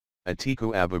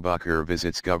Atiku Abubakar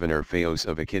visits Governor Fayose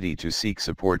of Ekiti to seek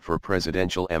support for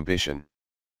presidential ambition.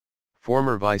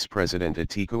 Former Vice President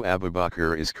Atiku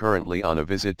Abubakar is currently on a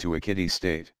visit to Ekiti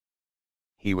State.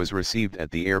 He was received at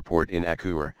the airport in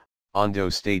Akure, Ondo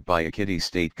State by Ekiti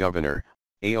State Governor,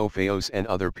 A.O. Fayose and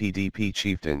other PDP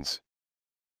chieftains.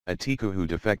 Atiku, who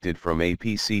defected from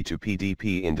APC to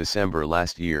PDP in December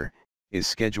last year, is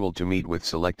scheduled to meet with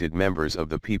selected members of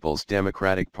the People's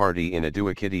Democratic Party in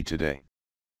Ado-Ekiti today.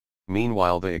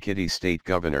 Meanwhile, the Ekiti State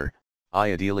Governor,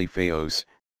 Ayodele Fayose,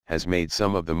 has made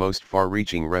some of the most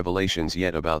far-reaching revelations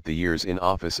yet about the years in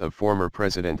office of former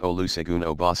President Olusegun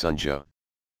Obasanjo.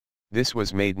 This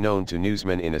was made known to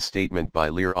newsmen in a statement by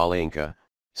Lear Olayinka,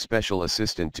 Special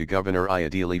Assistant to Governor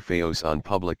Ayodele Fayose on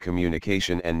Public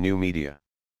Communication and New Media.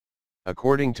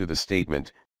 According to the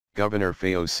statement, Governor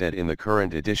Fayose said in the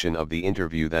current edition of the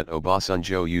interview that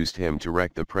Obasanjo used him to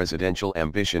wreck the presidential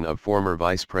ambition of former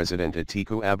Vice President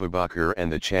Atiku Abubakar and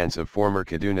the chance of former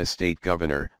Kaduna State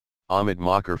Governor, Ahmed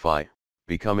Makarfi,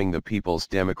 becoming the People's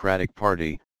Democratic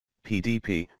Party,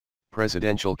 PDP,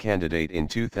 presidential candidate in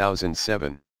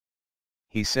 2007.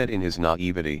 He said in his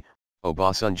naivety,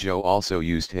 Obasanjo also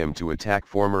used him to attack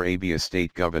former Abia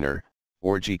State Governor,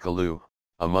 Orji Kalu,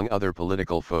 among other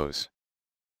political foes.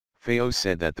 Fayose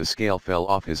said that the scale fell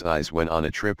off his eyes when on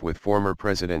a trip with former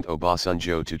President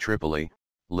Obasanjo to Tripoli,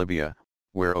 Libya,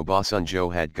 where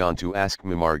Obasanjo had gone to ask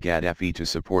Muammar Gaddafi to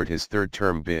support his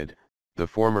third-term bid. The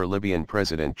former Libyan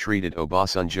president treated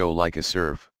Obasanjo like a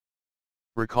serf.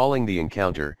 Recalling the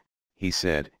encounter, he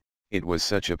said, "It was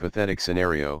such a pathetic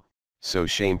scenario, so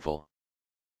shameful.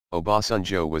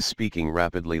 Obasanjo was speaking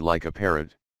rapidly like a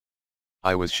parrot.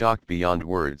 I was shocked beyond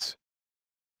words.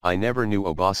 I never knew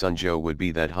Obasanjo would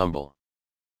be that humble.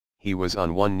 He was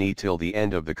on one knee till the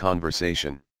end of the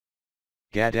conversation.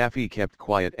 Gaddafi kept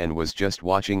quiet and was just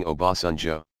watching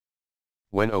Obasanjo.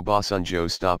 When Obasanjo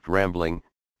stopped rambling,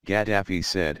 Gaddafi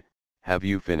said, 'Have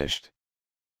you finished?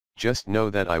 Just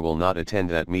know that I will not attend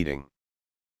that meeting.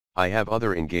 I have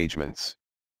other engagements.'"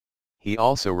 He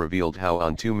also revealed how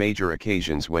on two major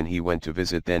occasions when he went to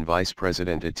visit then Vice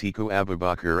President Atiku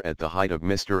Abubakar at the height of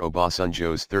Mr.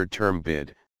 Obasanjo's third-term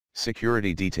bid,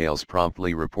 security details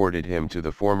promptly reported him to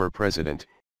the former president,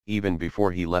 even before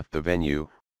he left the venue,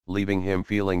 leaving him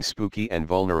feeling spooky and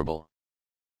vulnerable.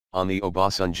 On the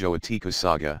Obasanjo-Atiku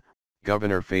saga,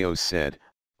 Governor Fayose said,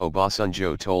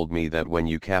 "Obasanjo told me that when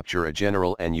you capture a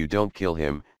general and you don't kill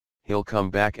him, he'll come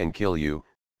back and kill you,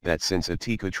 that since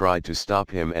Atiku tried to stop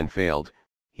him and failed,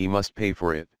 he must pay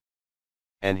for it.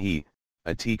 And he,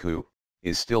 Atiku,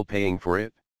 is still paying for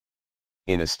it."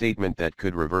 In a statement that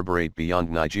could reverberate beyond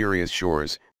Nigeria's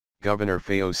shores, Governor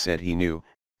Fayose said he knew,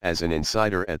 as an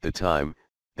insider at the time,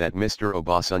 that Mr.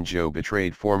 Obasanjo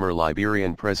betrayed former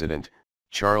Liberian President,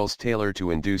 Charles Taylor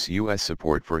to induce U.S.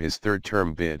 support for his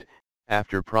third-term bid,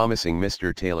 after promising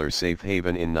Mr. Taylor safe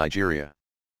haven in Nigeria.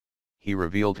 He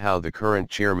revealed how the current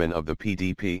chairman of the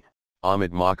PDP,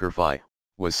 Ahmed Makarfi,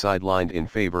 was sidelined in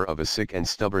favor of a sick and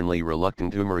stubbornly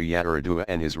reluctant Umaru Yar'Adua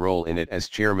and his role in it as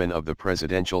chairman of the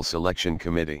Presidential Selection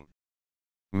Committee.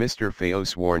 Mr.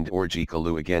 Fayose warned Orji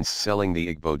Kalu against selling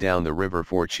the Igbo down the river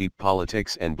for cheap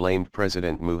politics and blamed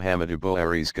President Muhammadu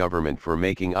Buhari's government for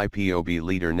making IPOB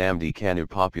leader Nnamdi Kanu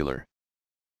popular.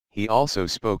 He also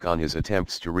spoke on his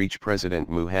attempts to reach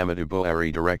President Muhammadu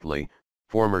Buhari directly,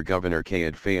 former Governor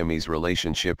Kayode Fayeme's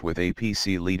relationship with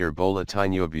APC leader Bola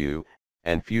Tinubu,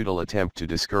 and futile attempt to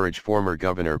discourage former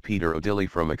Governor Peter Odili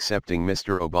from accepting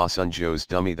Mr. Obasanjo's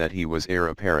dummy that he was heir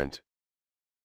apparent.